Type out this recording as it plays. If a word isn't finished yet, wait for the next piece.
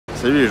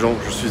Salut les gens,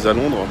 je suis à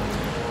Londres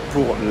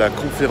pour la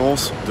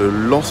conférence de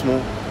lancement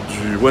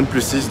du OnePlus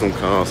 6, donc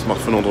un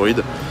smartphone Android.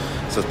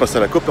 Ça se passe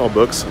à la Copper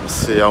Box,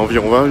 c'est à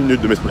environ 20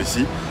 minutes de métro ici,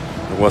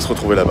 donc on va se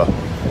retrouver là-bas.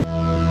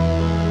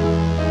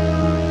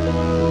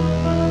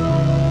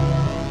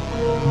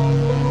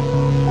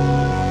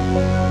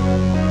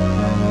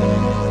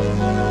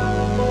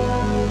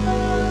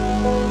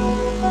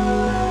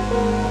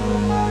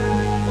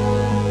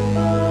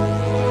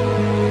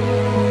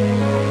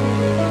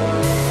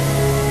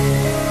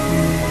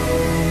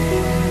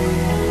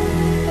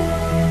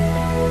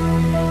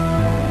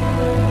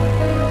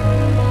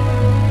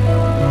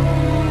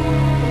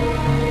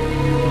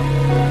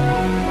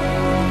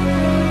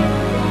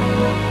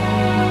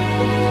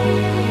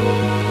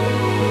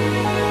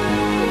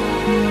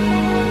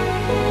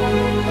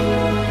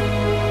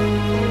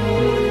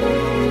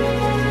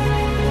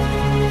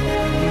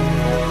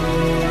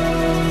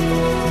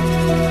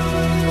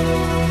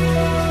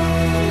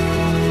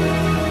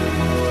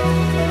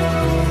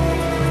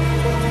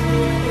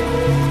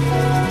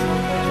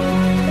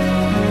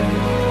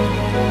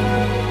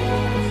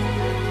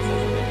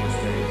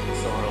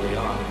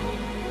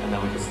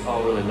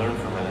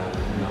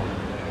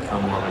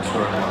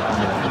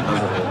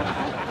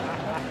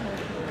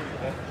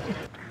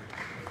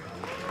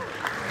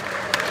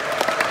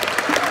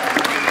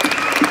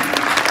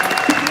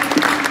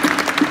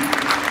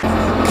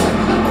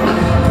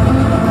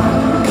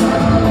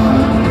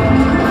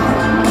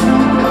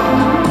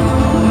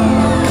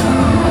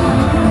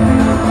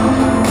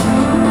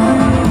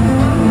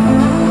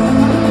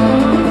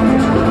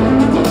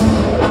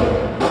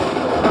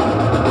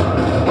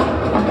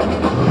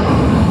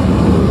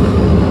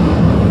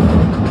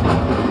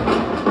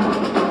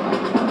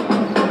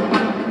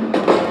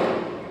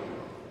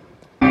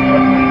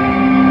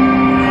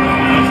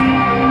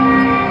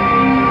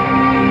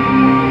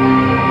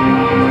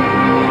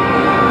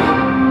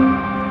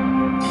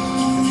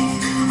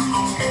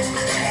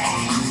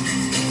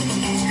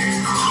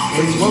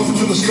 Please welcome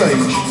to the stage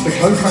the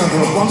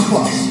co-founder of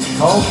OnePlus,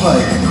 Carl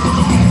Pei.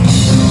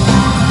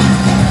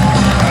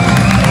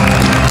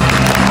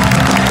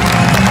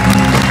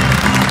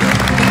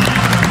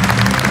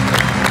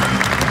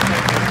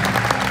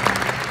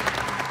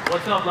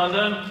 What's up,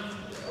 London?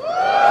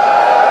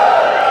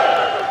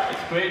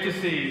 It's great to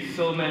see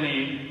so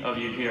many of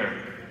you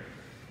here.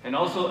 And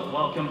also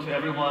welcome to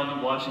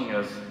everyone watching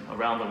us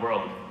around the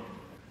world.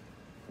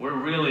 We're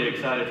really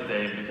excited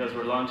today because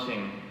we're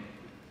launching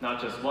not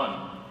just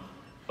one,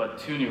 but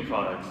two new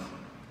products.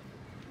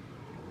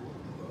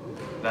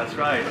 That's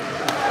right.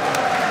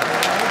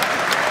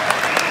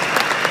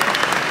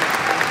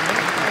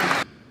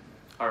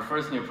 Our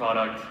first new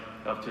product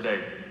of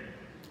today,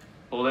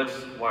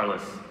 Bullets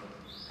Wireless.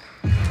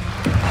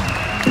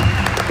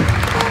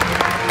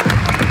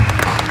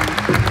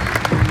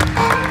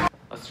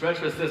 A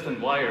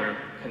stretch-resistant wire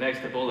connects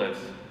the bullets,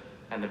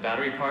 and the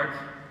battery part,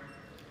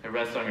 it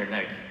rests on your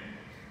neck.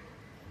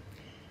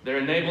 They're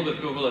enabled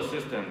with Google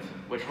Assistant,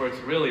 which works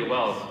really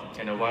well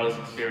in a wireless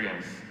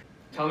experience.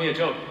 Tell me a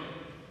joke.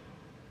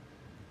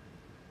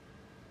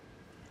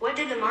 What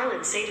did the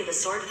marlin say to the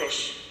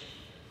swordfish?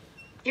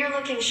 You're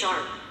looking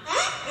sharp.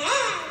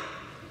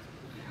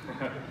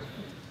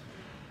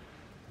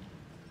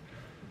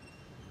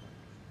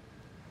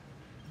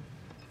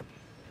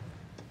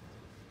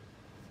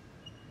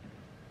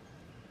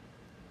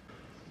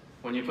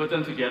 When you put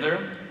them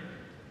together,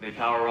 they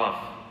power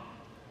off.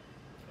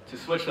 To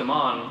switch them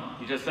on,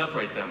 you just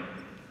separate them.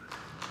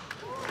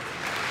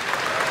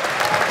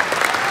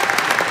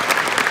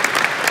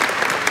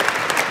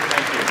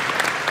 Thank you.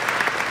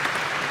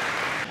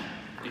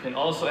 You can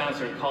also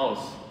answer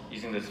calls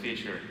using this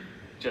feature.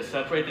 Just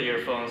separate the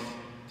earphones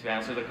to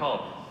answer the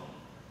call.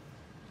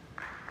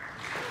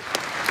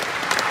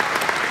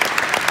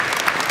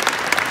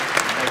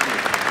 Thank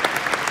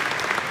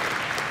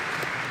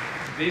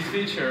you. These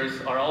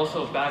features are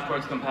also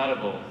backwards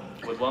compatible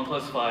with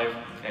OnePlus 5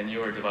 and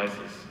newer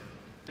devices.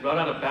 They run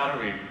out of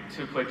battery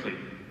too quickly.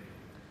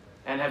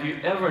 And have you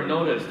ever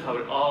noticed how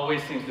it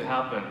always seems to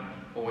happen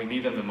when we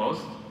need them the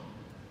most?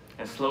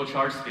 And slow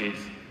charge speeds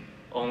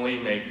only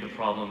make the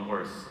problem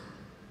worse.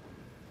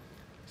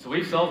 So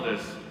we've solved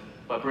this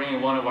by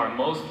bringing one of our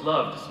most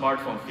loved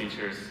smartphone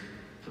features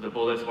to the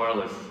Bullets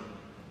Wireless.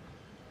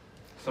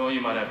 Some of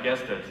you might have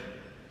guessed it,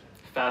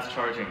 fast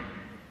charging.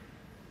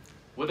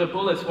 With the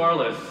Bullets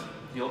Wireless,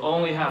 you'll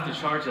only have to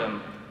charge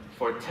them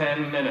for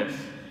 10 minutes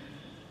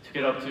to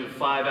get up to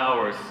 5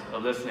 hours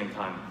of listening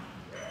time.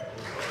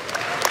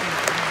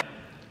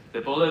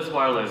 The Bullets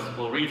Wireless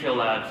will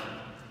retail at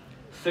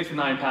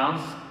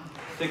 £69,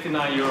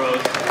 69 euros,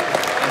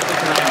 and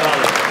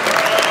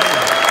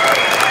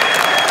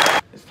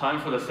 $69. It's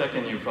time for the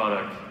second new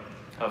product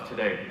of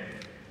today.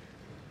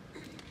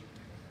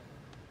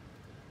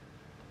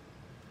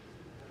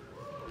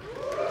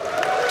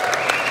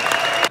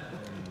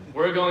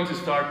 We're going to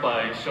start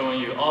by showing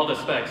you all the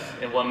specs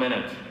in 1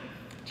 minute,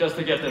 just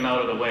to get them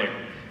out of the way.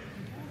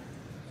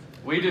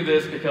 We do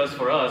this because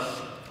for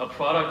us, a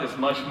product is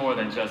much more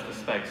than just the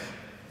specs.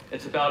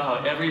 It's about how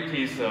every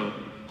piece of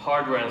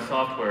hardware and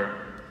software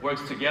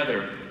works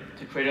together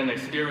to create an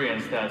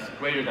experience that's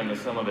greater than the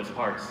sum of its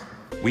parts.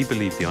 We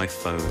believe the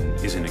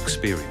iPhone is an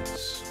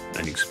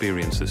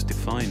experience that's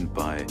defined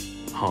by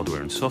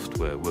hardware and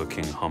software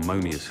working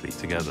harmoniously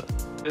together.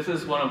 This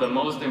is one of the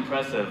most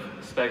impressive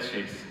spec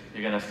sheets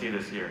you're going to see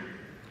this year.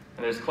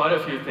 And there's quite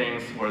a few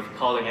things worth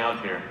calling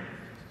out here.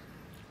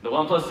 The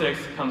OnePlus 6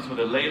 comes with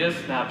the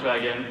latest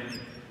Snapdragon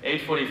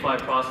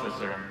 845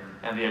 processor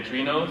and the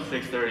Adreno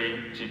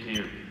 630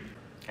 GPU.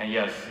 And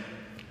yes,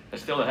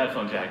 there's still a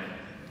headphone jack.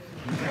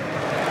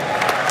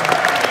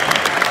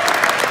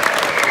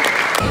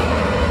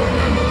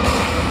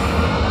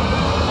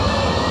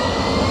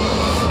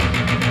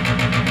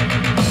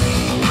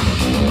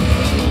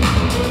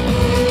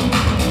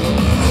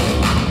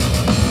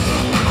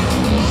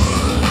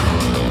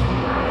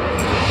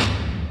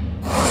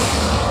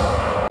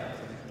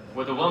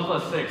 With the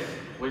OnePlus 6,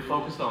 we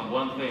focused on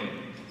one thing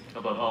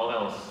above all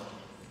else: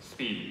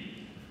 speed.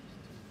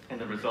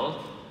 And the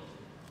result?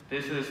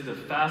 This is the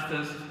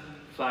fastest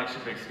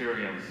flagship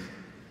experience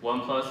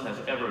OnePlus has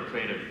ever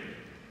created.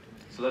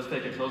 So let's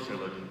take a closer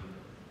look.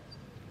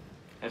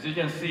 As you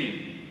can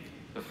see,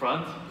 the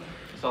front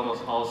is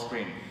almost all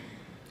screen.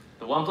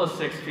 The OnePlus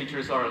 6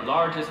 features our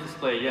largest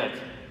display yet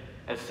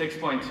at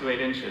 6.28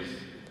 inches.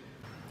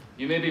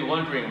 You may be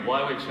wondering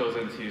why we've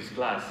chosen to use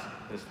glass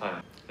this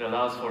time. It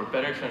allows for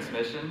better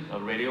transmission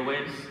of radio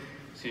waves,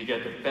 so you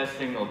get the best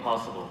signal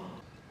possible.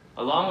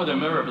 Along with the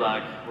mirror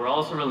black, we're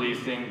also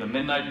releasing the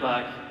midnight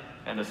black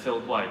and the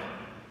silk white.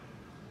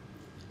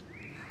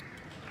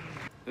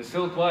 The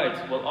silk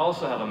white will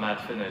also have a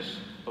matte finish,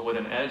 but with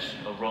an edge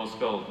of rose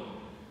gold.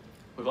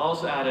 We've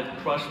also added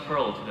crushed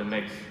pearl to the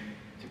mix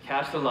to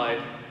catch the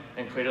light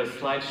and create a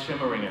slight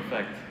shimmering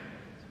effect.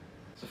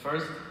 So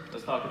first,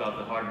 let's talk about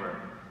the hardware.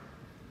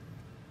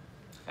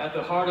 At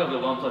the heart of the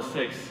OnePlus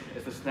 6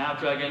 is the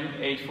Snapdragon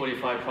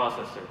 845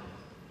 processor.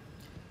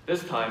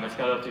 This time, it's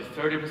got up to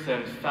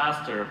 30%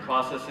 faster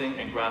processing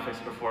and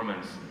graphics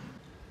performance.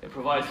 It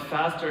provides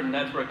faster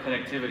network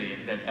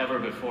connectivity than ever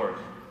before,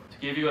 to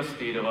give you a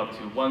speed of up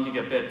to 1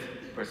 gigabit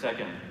per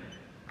second.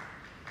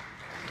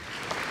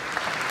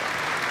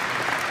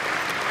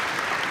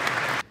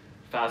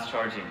 Fast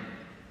charging,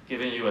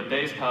 giving you a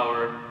day's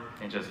power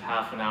in just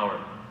half an hour.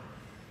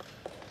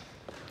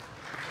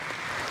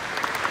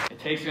 It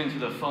takes you into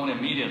the phone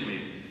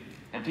immediately,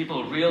 and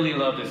people really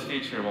love this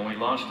feature when we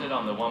launched it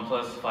on the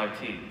OnePlus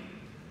 5T.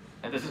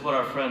 And this is what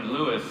our friend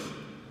Louis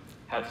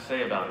had to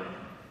say about it.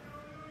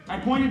 I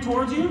pointed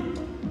towards you,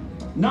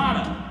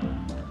 nada.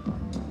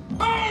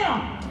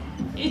 Bam!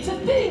 It's a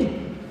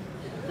thing!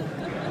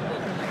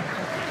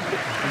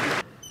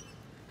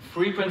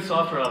 Frequent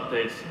software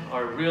updates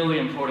are really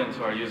important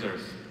to our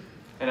users,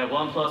 and at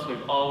OnePlus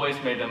we've always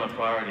made them a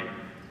priority.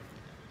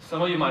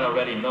 Some of you might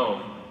already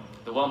know,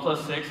 the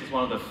OnePlus 6 is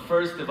one of the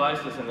first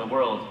devices in the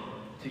world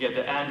to get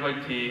the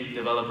Android P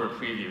developer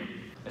preview,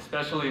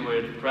 especially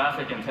with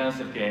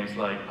graphic-intensive games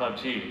like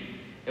PUBG.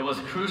 It was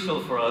crucial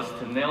for us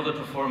to nail the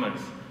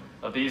performance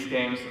of these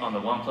games on the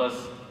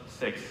OnePlus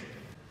 6.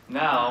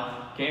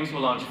 Now, games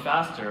will launch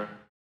faster.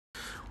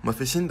 On m'a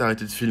fait signe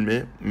d'arrêter de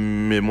filmer,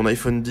 mais mon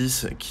iPhone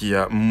 10, qui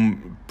a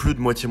plus de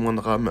moitié moins de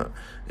RAM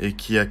et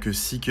qui a que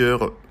 6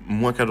 cœurs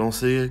moins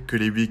cadencés que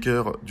les 8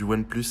 cœurs du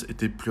OnePlus,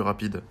 était plus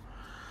rapide.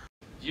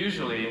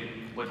 Usually,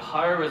 with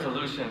higher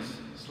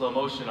resolutions slow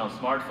motion on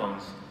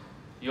smartphones,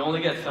 you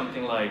only get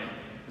something like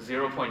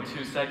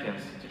 0.2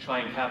 seconds to try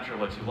and capture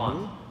what you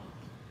want.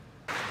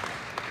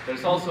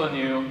 There's also a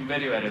new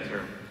video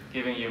editor,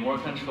 giving you more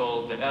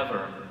control than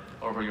ever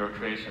over your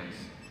creations.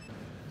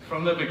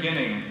 From the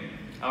beginning,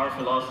 our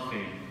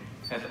philosophy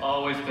has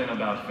always been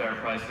about fair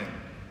pricing,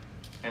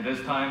 and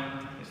this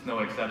time is no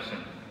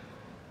exception.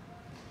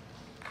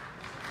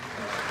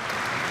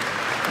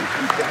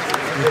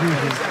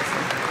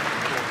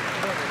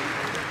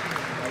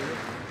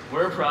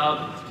 We're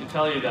proud to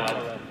tell you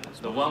that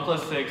the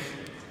OnePlus 6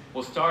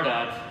 will start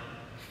at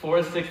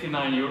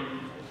 £469,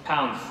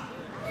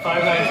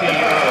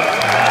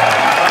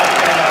 €519.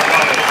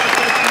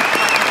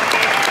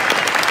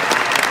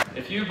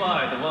 If you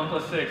buy the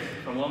OnePlus 6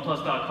 from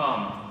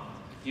OnePlus.com,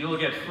 you will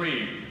get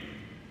free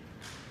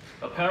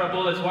a pair of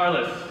Bullets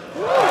wireless.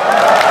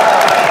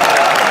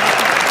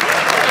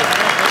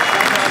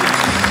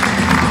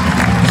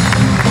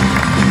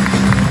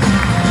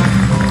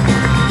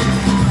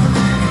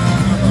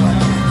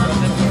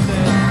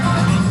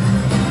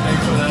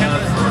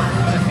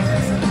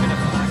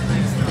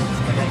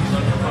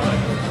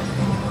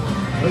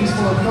 Please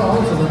follow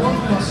Carl to the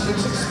OnePlus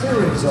 6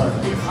 Experience Zone.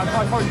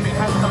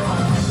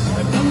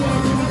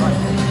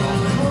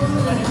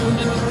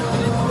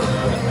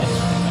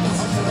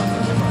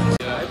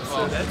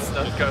 That's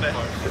not gonna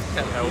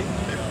help.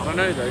 I don't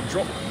know though,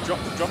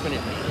 dropping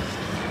it.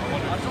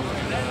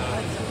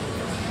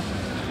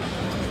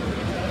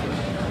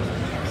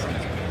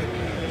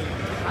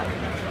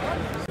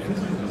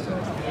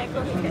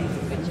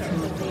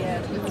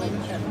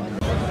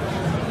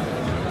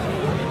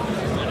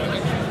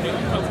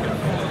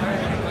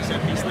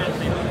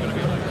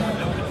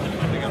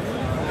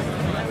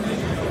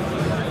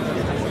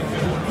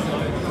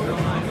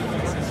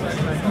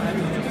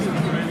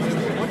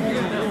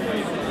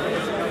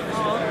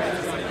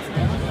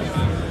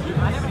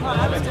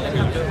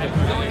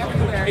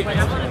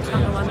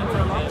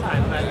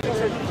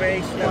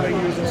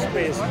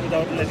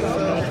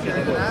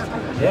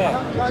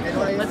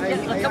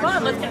 Yeah. Come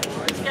on, let's get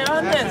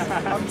on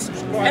this.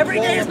 Every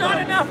day is not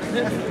enough.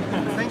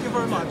 Thank you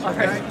very much. All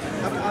right.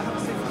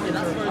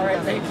 All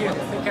right, thank you.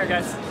 Take care,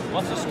 guys.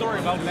 What's the story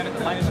about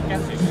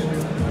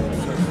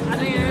LinusTechTips? I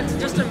mean, it's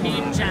just a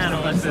meme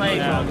channel. It's like,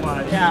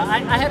 yeah,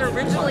 I had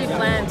originally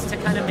planned to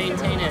kind of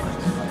maintain it,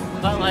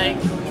 but like,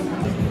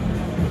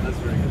 That's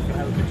very good. Can I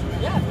have a picture?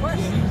 yeah, of course.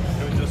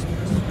 It was just I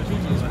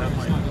have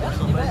my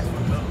You bet.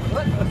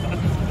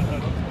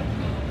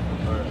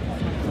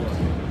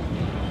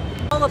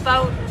 All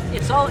about,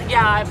 it's all,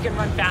 yeah, I can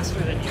run faster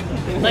than you.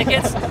 Like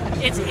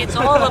it's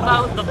all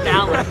about the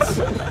balance.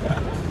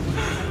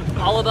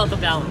 All about the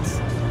balance.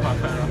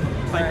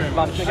 Thank you very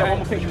much. Can I get one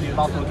more picture with you?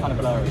 Last one kind of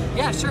blurry.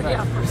 Yeah, sure,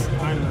 yeah, of course.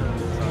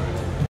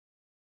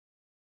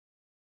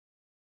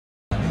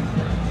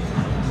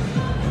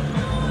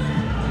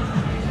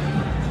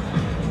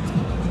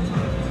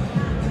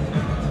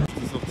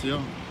 Sortir.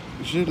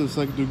 J'ai le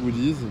sac de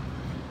goodies.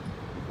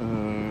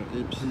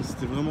 Et puis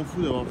c'était vraiment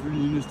fou d'avoir vu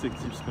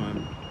LinusTechTips quand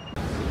même.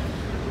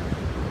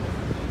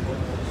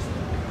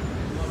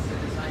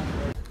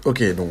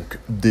 Ok, donc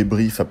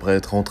débrief après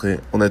être rentré.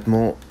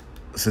 Honnêtement,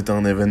 c'était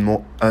un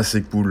événement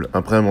assez cool.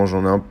 Après, moi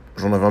j'en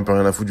avais un peu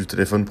rien à foutre du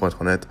téléphone pour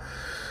être honnête.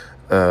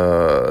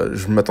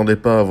 Je m'attendais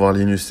pas à voir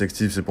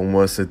LinusTechTips et pour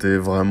moi c'était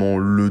vraiment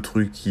le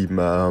truc qui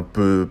m'a un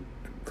peu...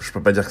 Je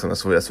peux pas dire que ça m'a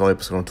sauvé la soirée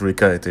parce que dans tous les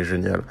cas elle était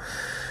géniale.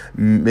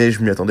 Mais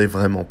je m'y attendais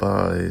vraiment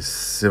pas et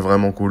c'est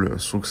vraiment cool.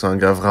 Je trouve que c'est un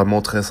gars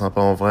vraiment très sympa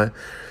en vrai.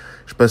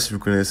 Je sais pas si vous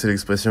connaissez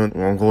l'expression,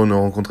 en gros ne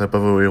rencontrez pas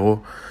vos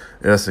héros.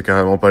 Et là c'est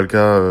carrément pas le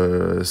cas,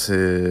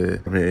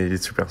 mais il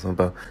est super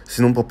sympa.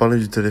 Sinon pour parler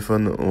du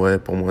téléphone, ouais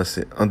pour moi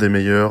c'est un des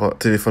meilleurs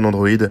téléphones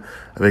Android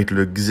avec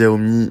le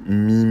Xiaomi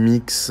Mi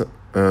Mix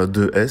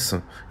 2S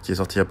qui est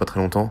sorti il y a pas très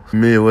longtemps.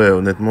 Mais ouais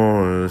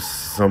honnêtement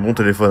c'est un bon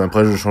téléphone.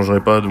 Après je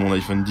changerai pas de mon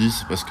iPhone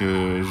 10 parce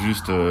que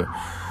juste...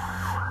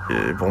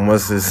 Et pour moi,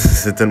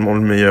 c'est tellement le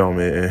meilleur,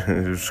 mais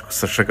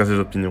chacun ses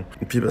opinions.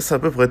 Et puis, c'est à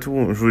peu près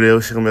tout. Je voulais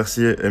aussi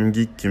remercier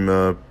MGeek qui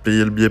m'a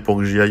payé le billet pour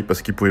que j'y aille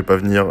parce qu'il pouvait pas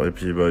venir. Et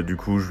puis, du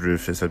coup, je lui ai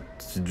fait sa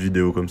petite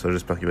vidéo comme ça.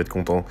 J'espère qu'il va être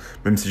content.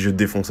 Même si j'ai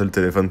défoncé le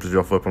téléphone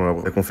plusieurs fois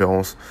pendant la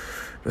conférence.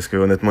 Parce que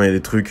honnêtement, il y a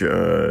des trucs,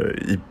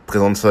 ils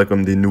présentent ça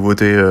comme des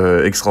nouveautés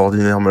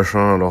extraordinaires,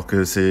 machin, alors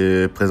que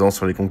c'est présent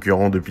sur les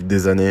concurrents depuis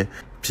des années.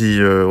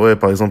 Puis, ouais,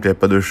 par exemple, il n'y a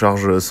pas de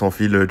charge sans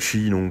fil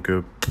Qi, donc...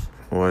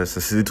 ouais,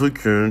 ça c'est des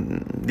trucs,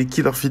 des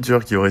killer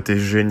features qui auraient été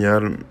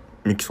géniales,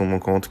 mais qui sont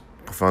manquantes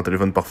pour faire un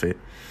téléphone parfait.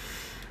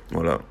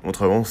 Voilà,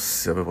 autrement,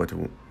 c'est à peu près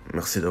tout.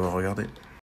 Merci d'avoir regardé.